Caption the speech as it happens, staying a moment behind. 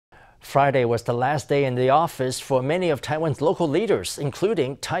Friday was the last day in the office for many of Taiwan's local leaders,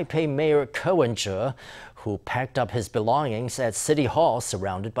 including Taipei Mayor Ko Wen-je, who packed up his belongings at City Hall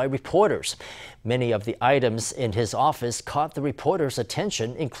surrounded by reporters. Many of the items in his office caught the reporters'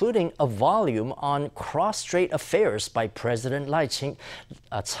 attention, including a volume on cross-strait affairs by President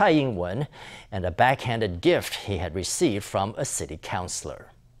Tsai Ing-wen and a backhanded gift he had received from a city councilor.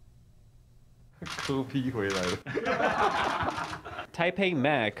 Taipei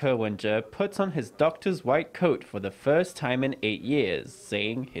Mayor Ko Wen-je puts on his doctor's white coat for the first time in 8 years,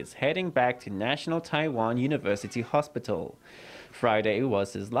 saying he's heading back to National Taiwan University Hospital. Friday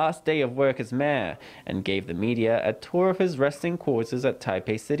was his last day of work as mayor and gave the media a tour of his resting quarters at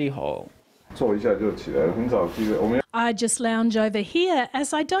Taipei City Hall. I just lounge over here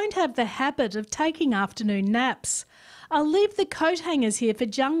as I don't have the habit of taking afternoon naps. I'll leave the coat hangers here for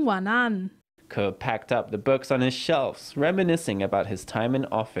Chiang Wan-an. Ko packed up the books on his shelves, reminiscing about his time in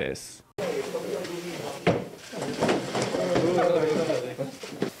office.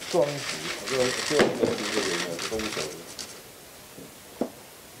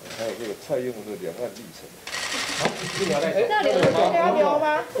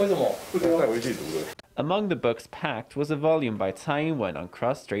 Among the books packed was a volume by Tsai Ing-wen on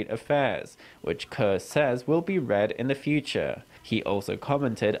cross-strait affairs, which Ko says will be read in the future. He also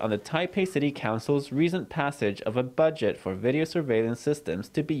commented on the Taipei City Council's recent passage of a budget for video surveillance systems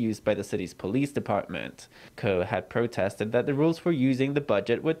to be used by the city's police department. Ko had protested that the rules for using the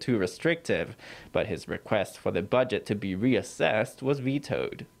budget were too restrictive, but his request for the budget to be reassessed was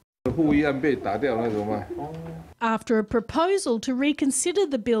vetoed. After a proposal to reconsider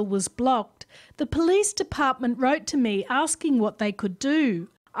the bill was blocked, the police department wrote to me asking what they could do.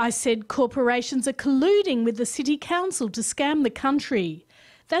 I said corporations are colluding with the city council to scam the country.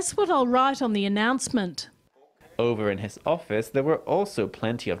 That's what I'll write on the announcement. Over in his office, there were also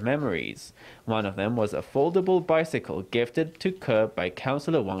plenty of memories. One of them was a foldable bicycle gifted to Ko by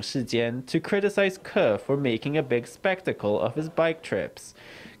Councilor Wang Shijian to criticize Ko for making a big spectacle of his bike trips.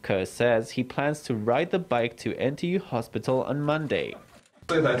 Ko says he plans to ride the bike to NTU Hospital on Monday.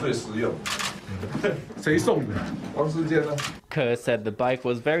 Ko said the bike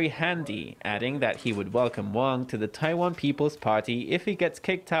was very handy, adding that he would welcome Wang to the Taiwan People's Party if he gets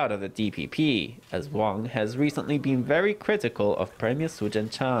kicked out of the DPP, as Wang has recently been very critical of Premier Su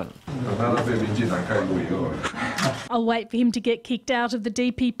Zhen-chang. I'll wait for him to get kicked out of the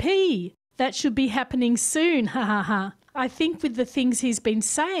DPP. That should be happening soon, ha ha ha. I think with the things he's been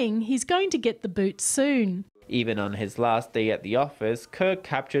saying, he's going to get the boot soon. Even on his last day at the office, Ko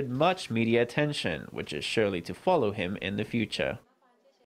captured much media attention, which is surely to follow him in the future.